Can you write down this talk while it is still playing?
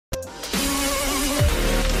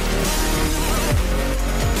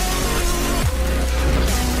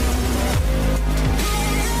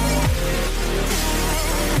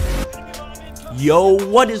Yo,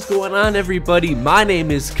 what is going on, everybody? My name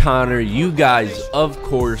is Connor. You guys, of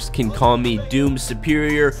course, can call me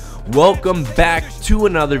SooSuperior. Welcome back to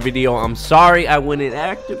another video. I'm sorry I went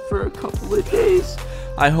inactive for a couple of days.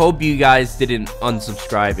 I hope you guys didn't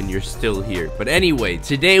unsubscribe and you're still here. But anyway,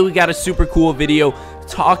 today we got a super cool video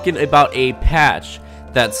talking about a patch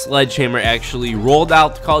that Sledgehammer actually rolled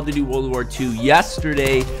out to Call of Duty World War II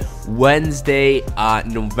yesterday, Wednesday,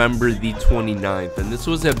 November the 29th. And this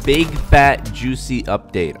was a big, fat, juicy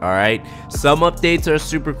update, alright? Some updates are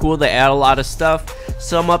super cool. They add a lot of stuff.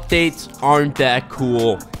 Some updates aren't that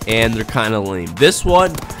cool, and they're kind of lame. This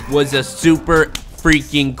one was a super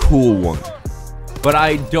freaking cool one. But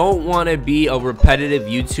I don't want to be a repetitive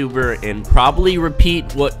YouTuber and probably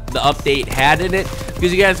repeat what the update had in it,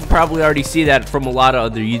 because you guys can probably already see that from a lot of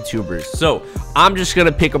other YouTubers. So I'm just going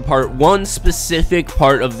to pick apart one specific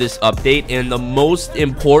part of this update, and the most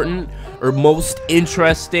important or most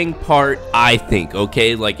interesting part, I think,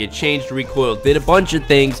 okay? Like, it changed recoil, did a bunch of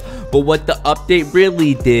things, but what the update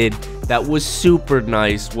really did that was super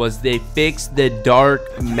nice was they fixed the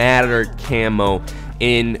dark matter camo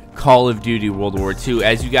in Call of Duty World War II.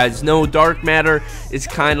 As you guys know, dark matter is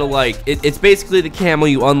kind of like, it's basically the camo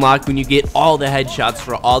you unlock when you get all the headshots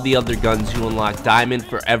for all the other guns. You unlock diamond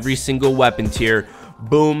for every single weapon tier.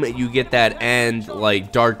 Boom, you get that end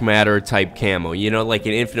like dark matter type camo. You know, like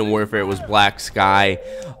in Infinite Warfare it was Black Sky,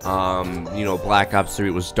 you know, Black Ops 3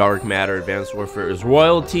 it was dark matter, Advanced Warfare is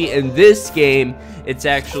royalty. In this game it's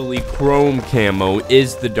actually chrome camo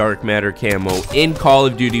is the dark matter camo in Call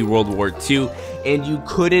of Duty World War II, and you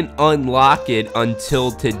couldn't unlock it until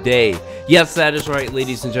today. Yes, that is right,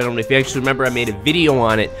 ladies and gentlemen. If you actually remember, I made a video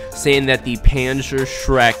on it saying that the Panzer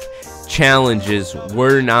Shrek challenges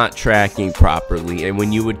were not tracking properly, and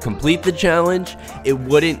when you would complete the challenge, it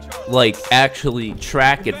wouldn't like actually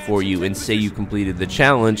track it for you and say you completed the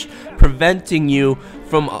challenge, preventing you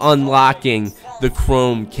from unlocking the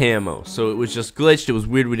chrome camo. So it was just glitched. It was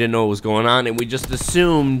weird. We didn't know what was going on, and we just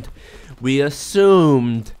assumed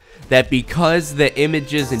that because the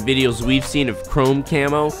images and videos we've seen of chrome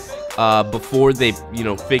camo before they, you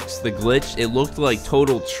know, fixed the glitch, it looked like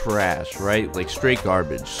total trash, right? Like straight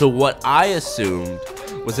garbage. So what I assumed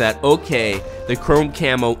was that, okay, the chrome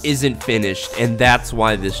camo isn't finished, and that's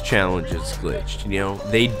why this challenge is glitched. You know,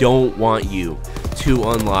 they don't want you to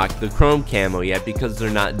unlock the chrome camo yet because they're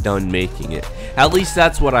not done making it. At least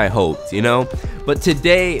that's what I hoped, you know. But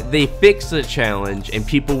today they fixed the challenge and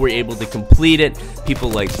people were able to complete it. People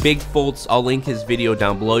like Big Foltz, I'll link his video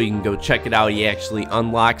down below, you can go check it out. He actually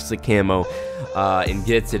unlocks the camo and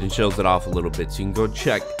gets it and shows it off a little bit, so you can go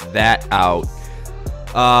check that out.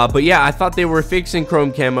 But yeah, I thought they were fixing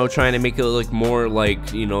chrome camo, trying to make it look more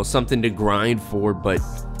like, you know, something to grind for, but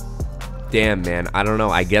damn, man, I don't know.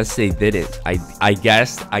 I guess they didn't. I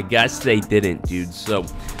guess they didn't, dude. So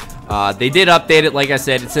they did update it. Like I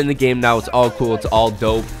said, it's in the game now. It's all cool. It's all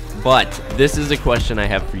dope. But this is a question I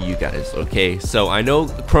have for you guys, okay? So I know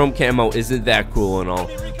chrome camo isn't that cool and all,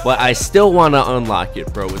 but I still want to unlock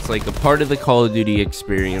it, bro. It's like a part of the Call of Duty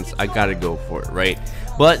experience. I gotta go for it, right?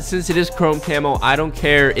 But since it is chrome camo, I don't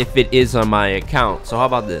care if it is on my account. So how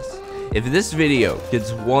about this? If this video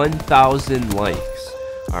gets 1,000 likes,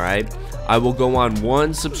 alright, I will go on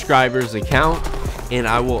one subscriber's account and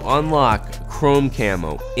I will unlock chrome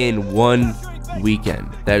camo in one weekend.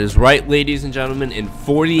 That is right, ladies and gentlemen. In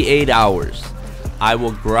 48 hours I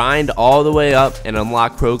will grind all the way up and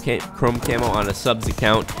unlock chrome camo on a subs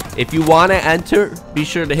account. If you want to enter, be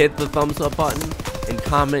sure to hit the thumbs up button and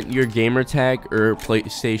comment your gamer tag or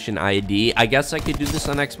PlayStation ID. I guess I could do this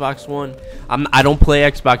on Xbox One. I don't play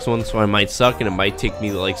Xbox One, so I might suck and it might take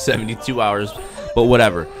me like 72 hours, but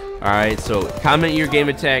whatever. Alright, so comment your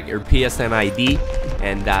gamer tag or PSN ID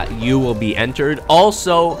and you will be entered.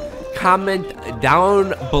 Also, comment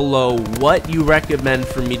down below what you recommend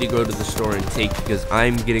for me to go to the store and take, because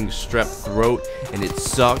I'm getting strep throat and it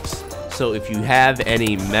sucks. So if you have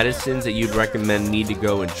any medicines that you'd recommend me to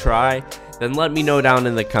go and try, then let me know down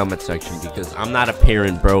in the comment section, because I'm not a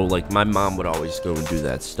parent, bro. Like, my mom would always go and do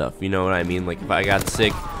that stuff, you know what I mean? Like, if I got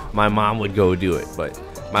sick, my mom would go do it, but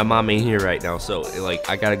my mom ain't here right now, so like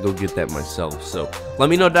I gotta go get that myself. So let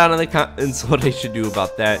me know down in the comments what I should do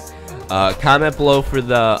about that. Comment below for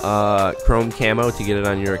the chrome camo to get it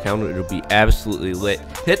on your account. It'll be absolutely lit.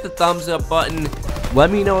 Hit the thumbs up button. Let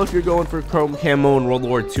me know if you're going for chrome camo in World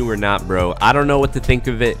War II or not, bro. I don't know what to think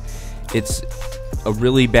of it. It's a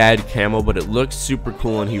really bad camo, but it looks super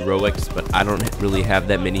cool on heroics, but I don't really have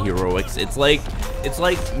that many heroics. It's like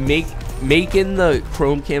making the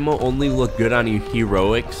chrome camo only look good on your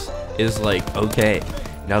heroics is like, okay,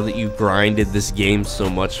 now that you grinded this game so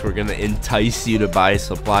much, we're gonna entice you to buy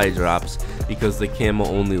supply drops because the camo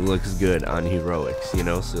only looks good on heroics, you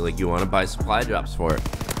know? So like you want to buy supply drops for it.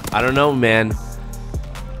 I don't know, man.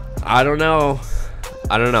 I don't know,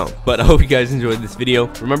 but I hope you guys enjoyed this video.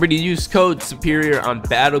 Remember to use code SOOSuperior on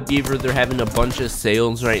Battle Beaver. They're having a bunch of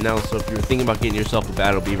sales right now, so if you're thinking about getting yourself a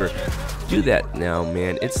Battle Beaver, do that now,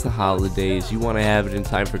 man. It's the holidays. You want to have it in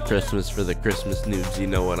time for Christmas, for the Christmas nudes, you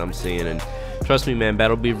know what I'm saying. And trust me, man,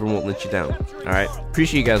 Battle Beaver won't let you down. Alright,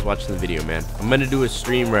 appreciate you guys watching the video, man. I'm gonna do a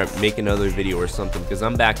stream where I make another video or something, because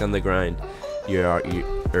I'm back on the grind. You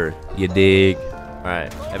dig?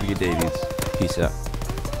 Alright, have a good day, dudes. Peace out.